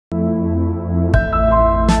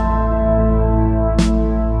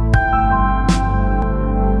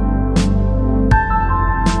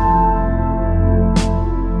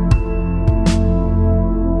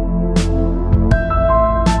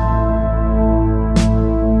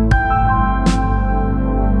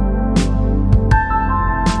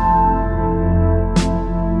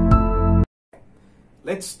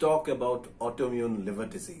Let's talk about autoimmune liver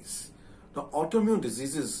disease. Now, autoimmune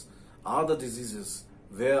diseases are the diseases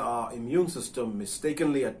where our immune system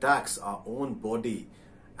mistakenly attacks our own body,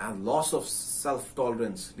 and loss of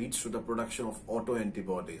self-tolerance leads to the production of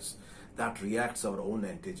autoantibodies that reacts our own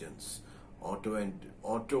antigens.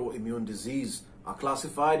 Autoimmune disease are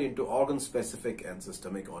classified into organ-specific and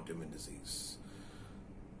systemic autoimmune disease.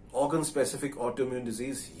 Organ-specific autoimmune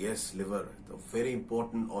disease, yes, liver, the very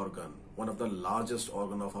important organ, one of the largest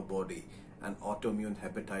organ of our body, and autoimmune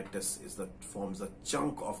hepatitis forms a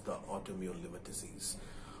chunk of the autoimmune liver disease.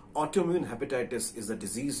 Autoimmune hepatitis is a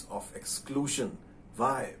disease of exclusion.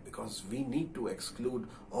 Why? Because we need to exclude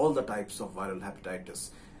all the types of viral hepatitis,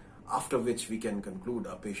 after which we can conclude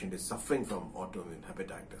a patient is suffering from autoimmune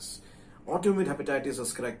hepatitis. Autoimmune hepatitis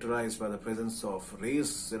is characterized by the presence of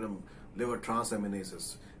raised serum liver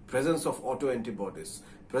transaminases, presence of autoantibodies,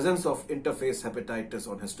 presence of interface hepatitis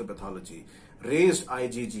on histopathology, raised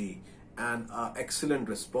IgG, and excellent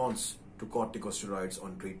response to corticosteroids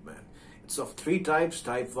on treatment. It's of three types: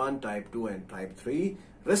 type 1, type 2, and type 3.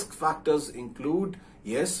 Risk factors include,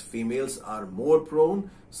 yes, females are more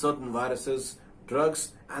prone, certain viruses,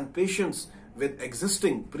 drugs, and patients with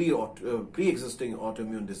existing pre-existing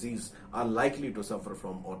autoimmune disease are likely to suffer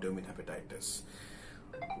from autoimmune hepatitis.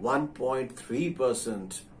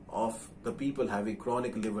 1.3% of the people having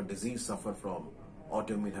chronic liver disease suffer from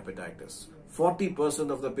autoimmune hepatitis.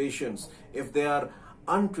 40% of the patients, if they are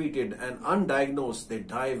untreated and undiagnosed, they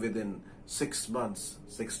die within 6 months.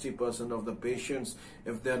 60% of the patients,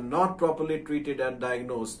 if they are not properly treated and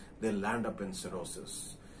diagnosed, they land up in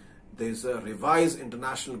cirrhosis. There's a revised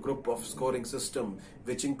international group of scoring system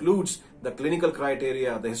which includes the clinical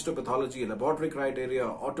criteria, the histopathology, laboratory criteria,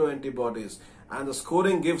 autoantibodies, and the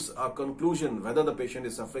scoring gives a conclusion whether the patient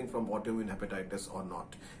is suffering from autoimmune hepatitis or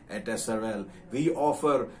not. At SRL, we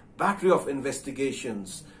offer battery of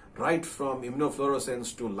investigations right from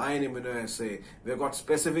immunofluorescence to line immunoassay. We've got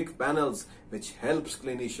specific panels which helps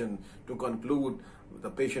clinician to conclude the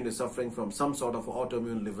patient is suffering from some sort of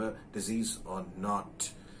autoimmune liver disease or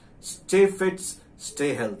not. Stay fit,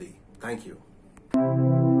 stay healthy. Thank you.